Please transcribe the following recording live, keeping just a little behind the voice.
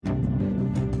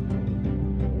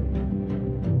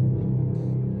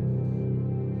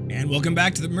Welcome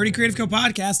back to the Murdy Creative Co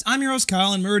podcast. I'm your host,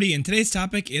 Kyle and Murdy, and today's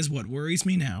topic is what worries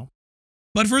me now.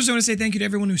 But first, I want to say thank you to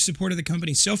everyone who supported the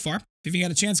company so far. If you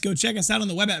got a chance, go check us out on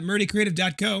the web at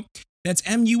murdycreative.co. That's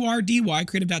M-U-R-D-Y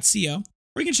creative.co.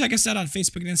 Or you can check us out on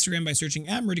Facebook and Instagram by searching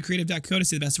at murdycreative.co to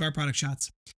see the best of our product shots.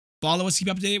 Follow us, keep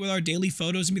up to date with our daily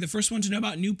photos, and be the first one to know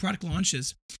about new product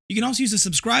launches. You can also use the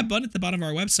subscribe button at the bottom of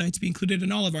our website to be included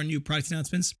in all of our new product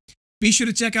announcements. Be sure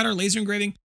to check out our laser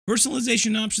engraving,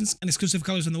 personalization options, and exclusive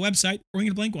colors on the website, or you can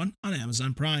get a blank one on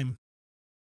Amazon Prime.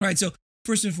 All right, so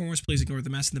first and foremost, please ignore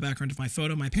the mess in the background of my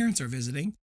photo. My parents are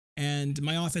visiting, and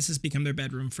my office has become their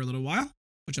bedroom for a little while,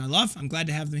 which I love. I'm glad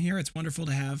to have them here. It's wonderful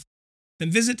to have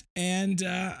them visit, and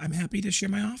I'm happy to share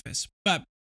my office. But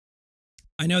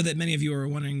I know that many of you are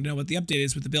wanting to know what the update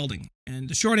is with the building, and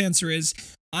the short answer is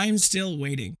I'm still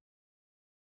waiting.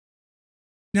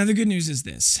 Now, the good news is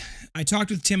this. I talked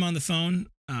with Tim on the phone.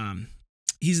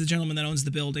 He's the gentleman that owns the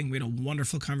building. We had a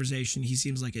wonderful conversation. He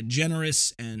seems like a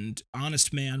generous and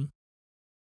honest man.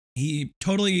 He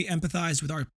totally empathized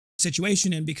with our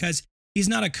situation, and because he's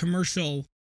not a commercial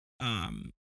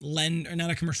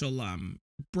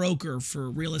broker for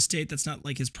real estate, that's not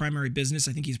like his primary business.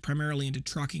 I think he's primarily into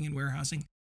trucking and warehousing.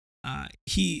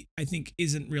 He, I think,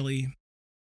 isn't really.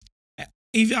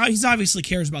 He obviously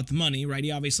cares about the money, right?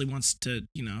 He obviously wants to,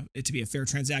 it to be a fair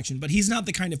transaction, but he's not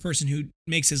the kind of person who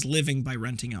makes his living by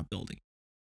renting out building.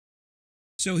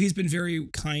 So he's been very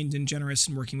kind and generous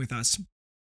in working with us.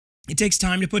 It takes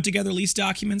time to put together lease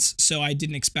documents, so I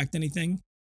didn't expect anything.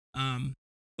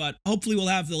 But hopefully we'll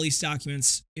have the lease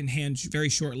documents in hand very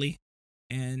shortly,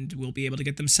 and we'll be able to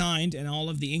get them signed, and all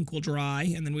of the ink will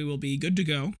dry, and then we will be good to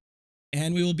go,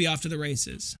 and we will be off to the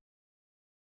races.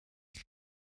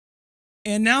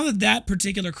 And now that that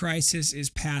particular crisis is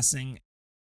passing,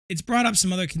 it's brought up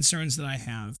some other concerns that I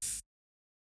have.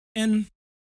 And,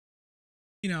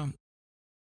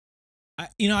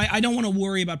 I don't want to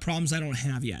worry about problems I don't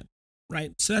have yet,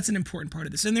 right? So that's an important part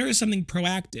of this. And there is something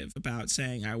proactive about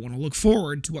saying I want to look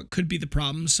forward to what could be the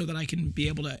problems so that I can be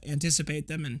able to anticipate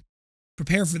them and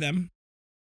prepare for them.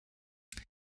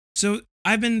 So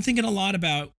I've been thinking a lot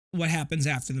about what happens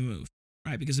after the move,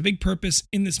 right? Because a big purpose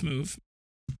in this move,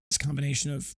 this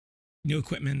combination of new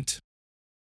equipment,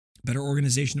 better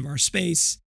organization of our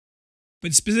space,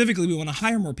 but specifically we want to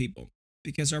hire more people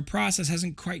because our process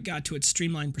hasn't quite got to its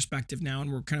streamlined perspective now,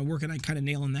 and we're kind of working on kind of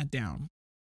nailing that down.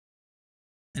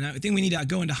 And I think we need to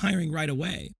go into hiring right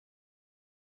away.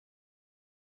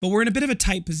 But we're in a bit of a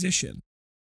tight position.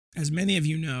 As many of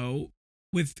you know,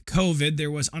 with COVID,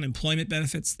 there was unemployment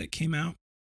benefits that came out,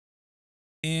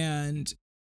 and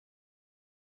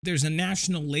there's a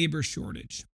national labor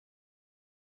shortage.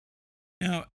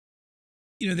 Now,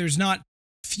 there's not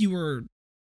fewer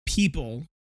people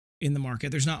in the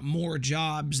market. There's not more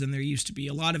jobs than there used to be.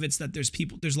 A lot of it's that there's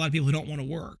a lot of people who don't want to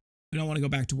work, who don't want to go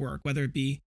back to work, whether it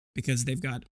be because they've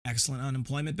got excellent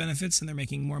unemployment benefits and they're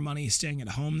making more money staying at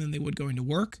home than they would going to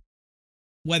work,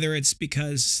 whether it's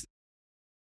because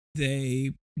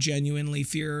they genuinely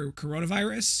fear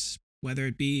coronavirus, whether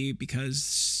it be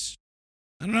because,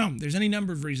 I don't know, there's any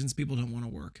number of reasons people don't want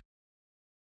to work.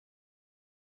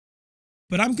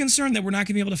 But I'm concerned that we're not going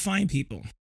to be able to find people.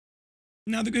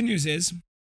 Now, the good news is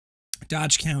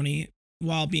Dodge County,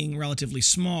 while being relatively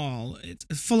small, it's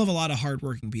full of a lot of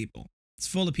hardworking people. It's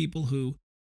full of people who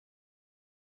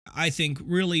I think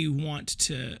really want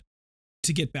to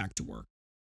get back to work.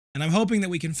 And I'm hoping that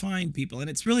we can find people. And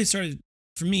it's really started,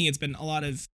 for me, it's been a lot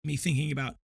of me thinking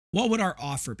about what would our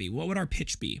offer be? What would our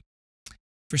pitch be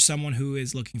for someone who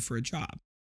is looking for a job?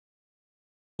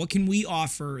 What can we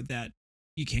offer that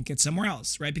you can't get somewhere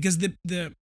else, right? Because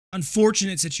the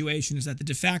unfortunate situation is that the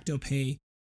de facto pay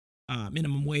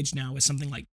minimum wage now is something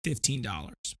like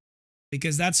 $15,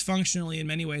 because that's functionally in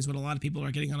many ways what a lot of people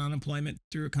are getting on unemployment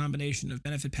through a combination of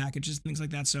benefit packages and things like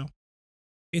that. So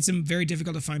it's very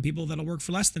difficult to find people that'll work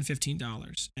for less than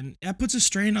 $15. And that puts a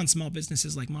strain on small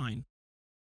businesses like mine,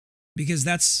 because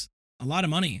that's a lot of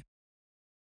money.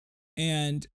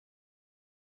 And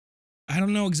I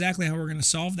don't know exactly how we're going to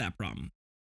solve that problem.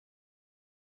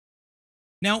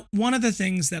 Now, one of the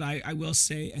things that I will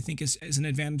say I think is an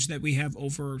advantage that we have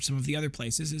over some of the other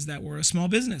places is that we're a small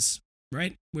business,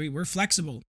 right? We're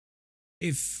flexible.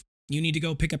 If you need to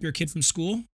go pick up your kid from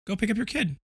school, go pick up your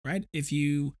kid, right? If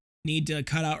you need to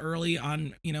cut out early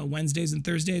on, Wednesdays and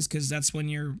Thursdays because that's when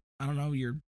your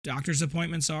doctor's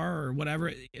appointments are or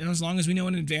whatever, as long as we know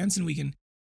in advance and we can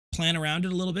plan around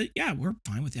it a little bit, yeah, we're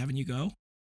fine with having you go.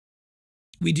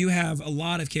 We do have a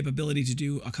lot of capability to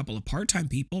do a couple of part-time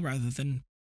people rather than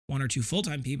one or two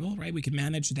full-time people, right? We can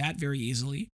manage that very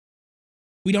easily.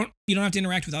 You don't have to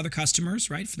interact with other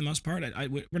customers, right? For the most part,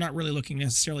 we're not really looking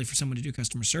necessarily for someone to do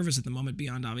customer service at the moment,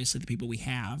 beyond obviously the people we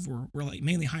have. We're like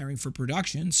mainly hiring for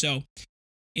production. So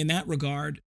in that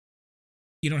regard,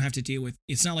 you don't have to deal with,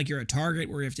 it's not like you're at Target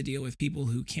where you have to deal with people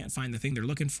who can't find the thing they're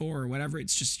looking for or whatever.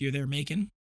 It's just you're there making.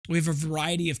 We have a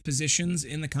variety of positions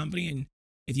in the company, and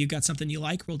if you've got something you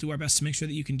like, we'll do our best to make sure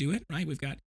that you can do it, right? We've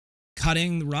got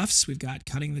cutting the roughs, we've got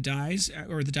cutting the dies,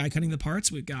 or the die cutting the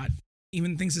parts. We've got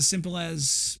even things as simple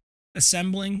as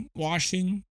assembling,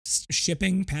 washing,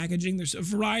 shipping, packaging. There's a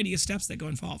variety of steps that go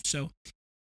involved. So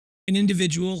an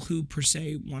individual who per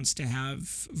se wants to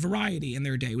have variety in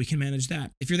their day, we can manage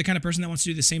that. If you're the kind of person that wants to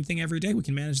do the same thing every day, we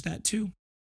can manage that too.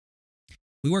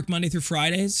 We work Monday through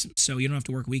Fridays, so you don't have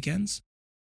to work weekends.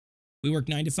 We work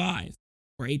 9 to 5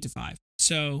 or 8 to 5.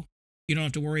 So you don't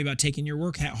have to worry about taking your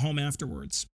work home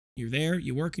afterwards. You're there,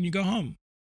 you work, and you go home.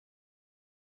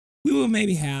 We will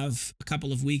maybe have a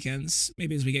couple of weekends,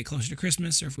 maybe as we get closer to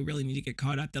Christmas, or if we really need to get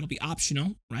caught up, that'll be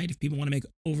optional, right? If people want to make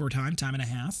overtime, time and a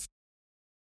half.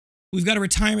 We've got a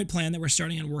retirement plan that we're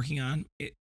starting and working on.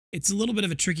 It's a little bit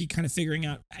of a tricky kind of figuring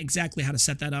out exactly how to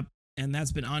set that up, and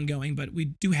that's been ongoing, but we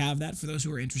do have that for those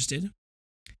who are interested.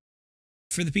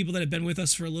 For the people that have been with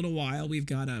us for a little while, we've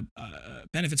got a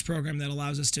benefits program that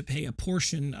allows us to pay a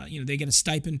portion. They get a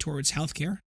stipend towards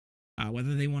healthcare,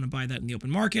 whether they want to buy that in the open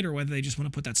market or whether they just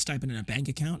want to put that stipend in a bank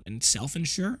account and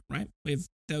self-insure, right? We have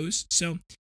those. So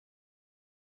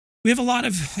we have a lot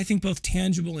of, I think, both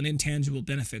tangible and intangible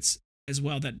benefits as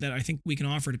well that I think we can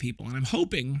offer to people. And I'm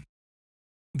hoping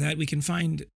that we can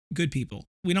find good people.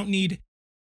 We don't need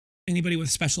anybody with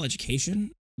special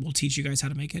education. We'll teach you guys how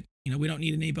to make it. We don't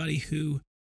need anybody who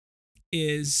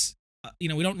is, we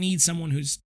don't need someone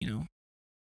who's,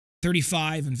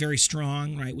 35 and very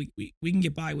strong, right? We can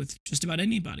get by with just about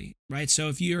anybody, right? So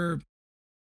if you've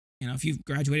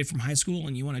graduated from high school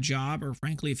and you want a job, or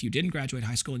frankly, if you didn't graduate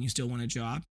high school and you still want a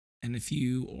job, and if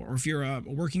you're a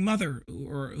working mother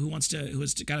or who has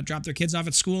got to drop their kids off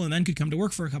at school and then could come to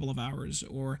work for a couple of hours,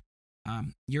 or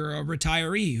you're a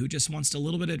retiree who just wants a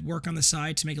little bit of work on the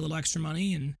side to make a little extra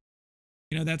money, and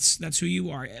that's who you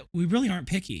are. We really aren't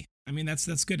picky. I mean,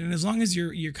 that's good. And as long as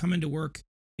you're coming to work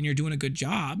and you're doing a good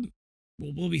job,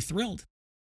 we'll be thrilled.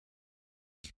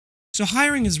 So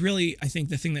hiring is really, I think,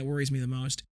 the thing that worries me the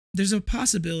most. There's a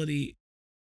possibility,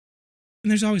 and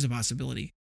there's always a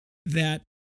possibility, that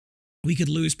we could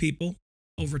lose people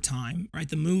over time, right?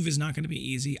 The move is not going to be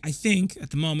easy. I think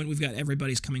at the moment we've got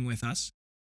everybody's coming with us.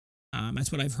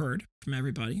 That's what I've heard from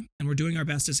everybody. And we're doing our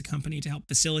best as a company to help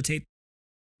facilitate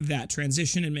that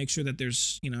transition and make sure that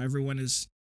there's, everyone is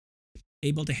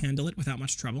able to handle it without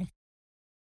much trouble.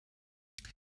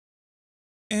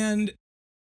 And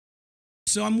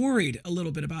so I'm worried a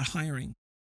little bit about hiring.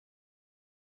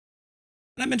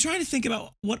 And I've been trying to think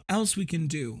about what else we can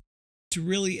do to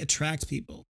really attract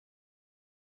people.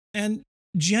 And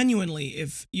genuinely,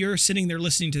 if you're sitting there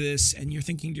listening to this and you're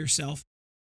thinking to yourself,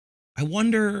 I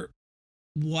wonder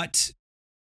what,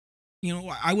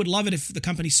 I would love it if the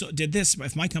company did this,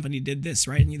 if my company did this,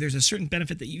 right? And there's a certain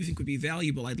benefit that you think would be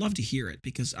valuable. I'd love to hear it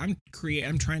because I'm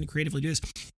trying to creatively do this.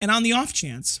 And on the off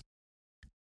chance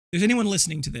there's anyone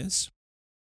listening to this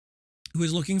who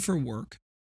is looking for work,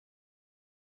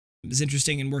 is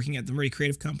interested in working at the very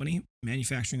creative company,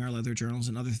 manufacturing our leather journals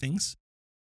and other things,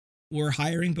 we're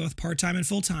hiring both part-time and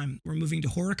full-time. We're moving to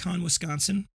Horicon,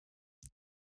 Wisconsin.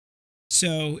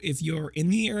 So if you're in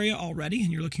the area already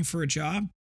and you're looking for a job,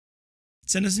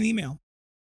 send us an email.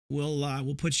 We'll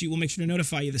make sure to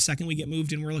notify you the second we get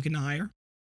moved and we're looking to hire.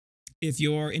 If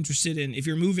you're interested in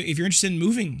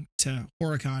moving to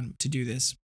Horicon to do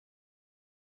this,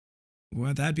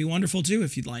 well, that'd be wonderful too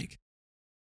if you'd like.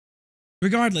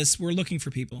 Regardless, we're looking for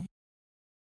people.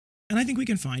 And I think we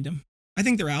can find them. I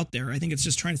think they're out there. I think it's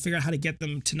just trying to figure out how to get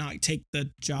them to not take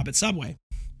the job at Subway.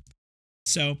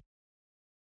 So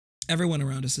everyone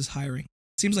around us is hiring.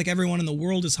 Seems like everyone in the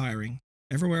world is hiring,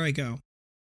 everywhere I go.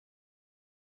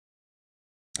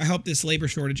 I hope this labor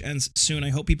shortage ends soon.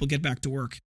 I hope people get back to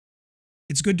work.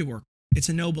 It's good to work. It's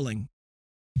ennobling.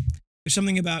 There's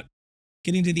something about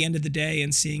getting to the end of the day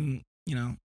and seeing,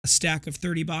 a stack of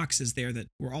 30 boxes there that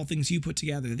were all things you put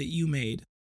together that you made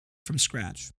from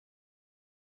scratch.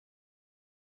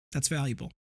 That's valuable.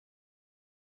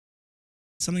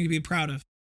 Something to be proud of.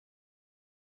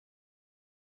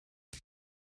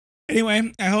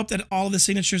 Anyway, I hope that all the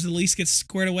signatures at least get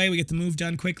squared away. We get the move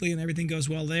done quickly and everything goes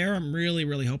well there. I'm really,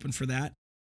 really hoping for that.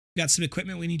 We've got some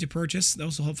equipment we need to purchase.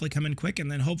 Those will hopefully come in quick. And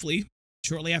then hopefully,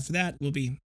 shortly after that, we'll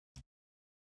be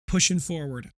pushing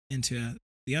forward into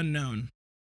the unknown.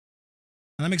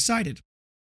 And I'm excited.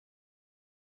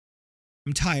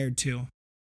 I'm tired too.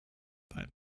 But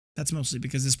That's mostly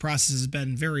because this process has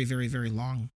been very, very, very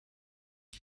long.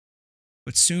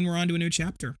 But soon we're on to a new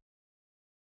chapter.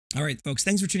 All right, folks,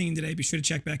 thanks for tuning in today. Be sure to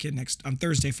check back in on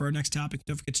Thursday for our next topic.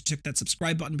 Don't forget to check that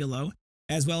subscribe button below,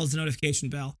 as well as the notification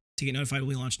bell to get notified when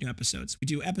we launch new episodes. We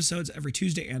do episodes every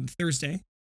Tuesday and Thursday,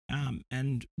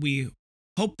 and we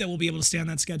hope that we'll be able to stay on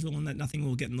that schedule and that nothing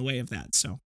will get in the way of that.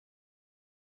 So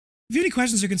if you have any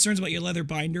questions or concerns about your leather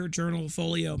binder, journal,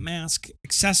 folio, mask,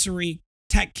 accessory,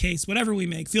 tech case, whatever we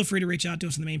make, feel free to reach out to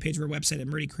us on the main page of our website at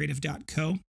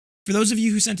murdycreative.co. For those of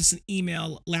you who sent us an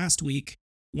email last week,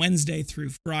 Wednesday through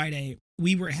Friday,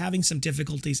 we were having some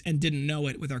difficulties and didn't know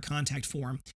it with our contact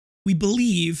form. We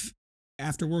believe,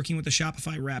 after working with the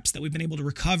Shopify reps, that we've been able to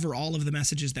recover all of the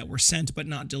messages that were sent but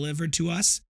not delivered to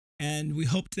us, and we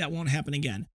hope that won't happen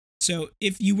again. So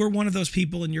if you were one of those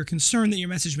people and you're concerned that your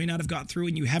message may not have got through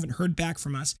and you haven't heard back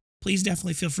from us, please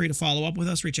definitely feel free to follow up with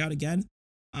us, reach out again.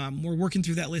 We're working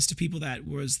through that list of people that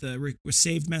was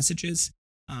saved messages.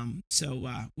 So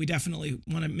we definitely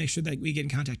want to make sure that we get in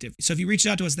contact. So if you reached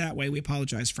out to us that way, we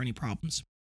apologize for any problems.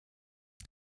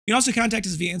 You can also contact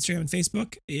us via Instagram and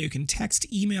Facebook. You can text,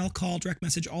 email, call, direct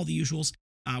message, all the usuals.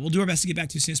 We'll do our best to get back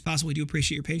to you as soon as possible. We do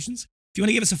appreciate your patience. If you want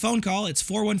to give us a phone call, it's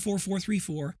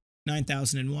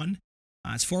 414-434-9001.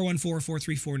 It's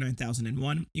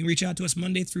 414-434-9001. You can reach out to us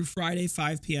Monday through Friday,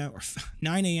 5 p.m. or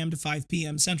 9 a.m. to 5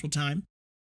 p.m. Central Time.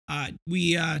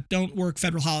 We don't work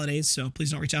federal holidays, so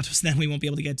please don't reach out to us then. We won't be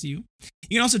able to get to you.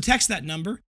 You can also text that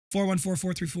number,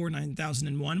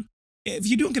 414-434-9001. If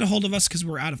you don't get a hold of us because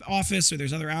we're out of office or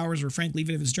there's other hours, or frankly,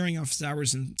 even if it's during office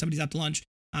hours and somebody's out to lunch,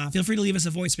 feel free to leave us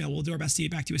a voicemail. We'll do our best to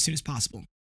get back to you as soon as possible.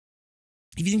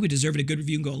 If you think we deserve it, a good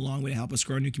review can go a long way to help us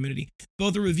grow our new community.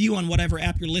 Both a review on whatever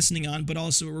app you're listening on, but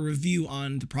also a review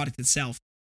on the product itself.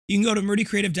 You can go to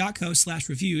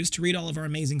murdycreative.co/reviews to read all of our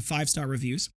amazing 5-star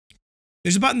reviews.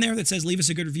 There's a button there that says leave us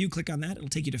a good review. Click on that. It'll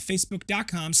take you to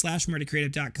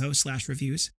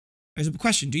facebook.com/murdycreative.co/reviews. There's a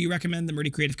question. Do you recommend the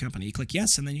Murdy Creative Company? You click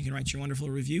yes, and then you can write your wonderful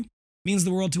review. It means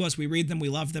the world to us. We read them. We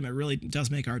love them. It really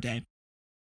does make our day.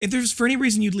 If there's for any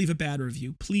reason you'd leave a bad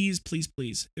review, please, please,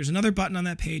 please, there's another button on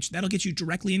that page. That'll get you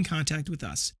directly in contact with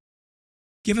us.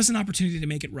 Give us an opportunity to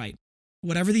make it right.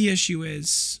 Whatever the issue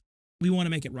is, we want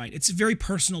to make it right. It's very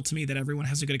personal to me that everyone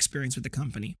has a good experience with the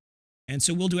company. And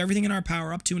so we'll do everything in our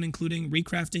power, up to and including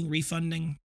recrafting,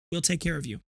 refunding. We'll take care of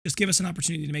you. Just give us an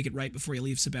opportunity to make it right before you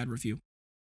leave us a bad review.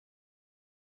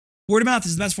 Word of mouth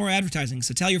is the best form of advertising.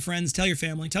 So tell your friends, tell your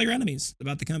family, tell your enemies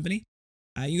about the company.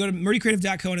 You go to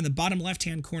murdycreative.co, and in the bottom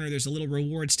left-hand corner, there's a little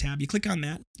rewards tab. You click on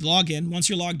that, log in. Once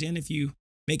you're logged in, if you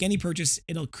make any purchase,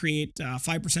 it'll create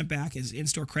 5% back as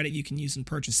in-store credit you can use in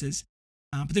purchases.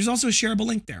 But there's also a shareable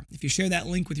link there. If you share that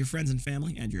link with your friends and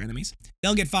family and your enemies,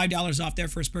 they'll get $5 off their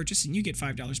first purchase, and you get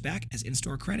 $5 back as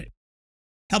in-store credit.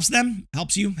 Helps them,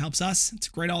 helps you, helps us. It's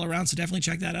great all around, so definitely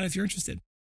check that out if you're interested.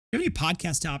 If you have any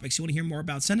podcast topics you want to hear more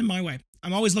about, send them my way.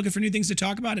 I'm always looking for new things to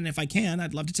talk about, and if I can,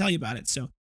 I'd love to tell you about it. So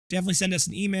definitely send us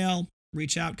an email,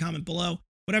 reach out, comment below.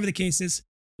 Whatever the case is,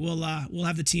 we'll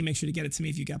have the team make sure to get it to me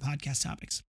if you've got podcast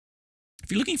topics.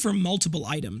 If you're looking for multiple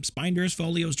items, binders,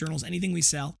 folios, journals, anything we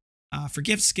sell, for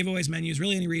gifts, giveaways, menus,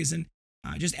 really any reason,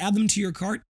 just add them to your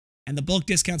cart, and the bulk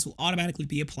discounts will automatically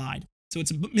be applied. So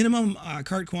it's a minimum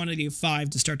cart quantity of 5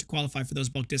 to start to qualify for those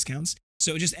bulk discounts.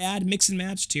 So just add, mix and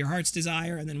match to your heart's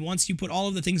desire, and then once you put all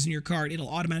of the things in your cart, it'll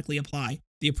automatically apply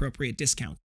the appropriate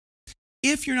discount.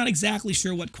 If you're not exactly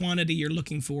sure what quantity you're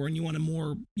looking for and you want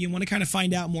to kind of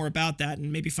find out more about that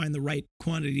and maybe find the right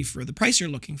quantity for the price you're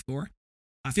looking for,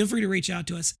 feel free to reach out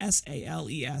to us,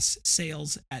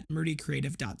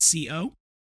 sales@murdycreative.co.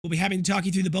 We'll be happy to talk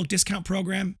you through the bulk discount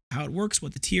program, how it works,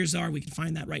 what the tiers are. We can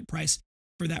find that right price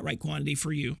for that right quantity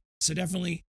for you. So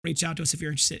definitely reach out to us if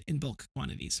you're interested in bulk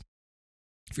quantities.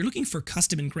 If you're looking for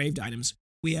custom engraved items,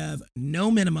 we have no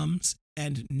minimums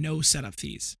and no setup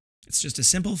fees. It's just a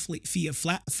simple flat fee of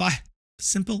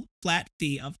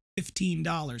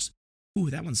 $15.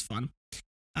 Ooh, that one's fun.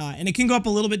 And it can go up a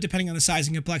little bit depending on the size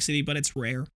and complexity, but it's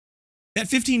rare. That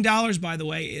 $15, by the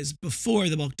way, is before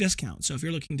the bulk discount. So if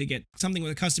you're looking to get something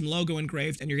with a custom logo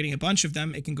engraved and you're getting a bunch of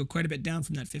them, it can go quite a bit down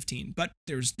from that $15. But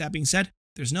that being said,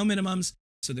 there's no minimums,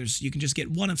 so you can just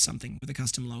get one of something with a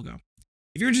custom logo.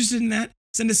 If you're interested in that,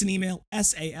 send us an email,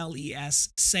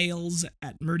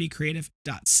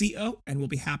 sales@murdycreative.co, and we'll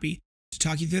be happy to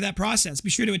talk you through that process. Be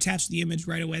sure to attach the image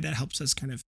right away. That helps us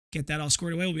kind of get that all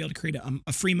squared away. We'll be able to create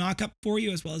a free mock-up for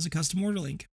you as well as a custom order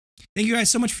link. Thank you guys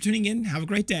so much for tuning in. Have a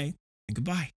great day, and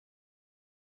goodbye.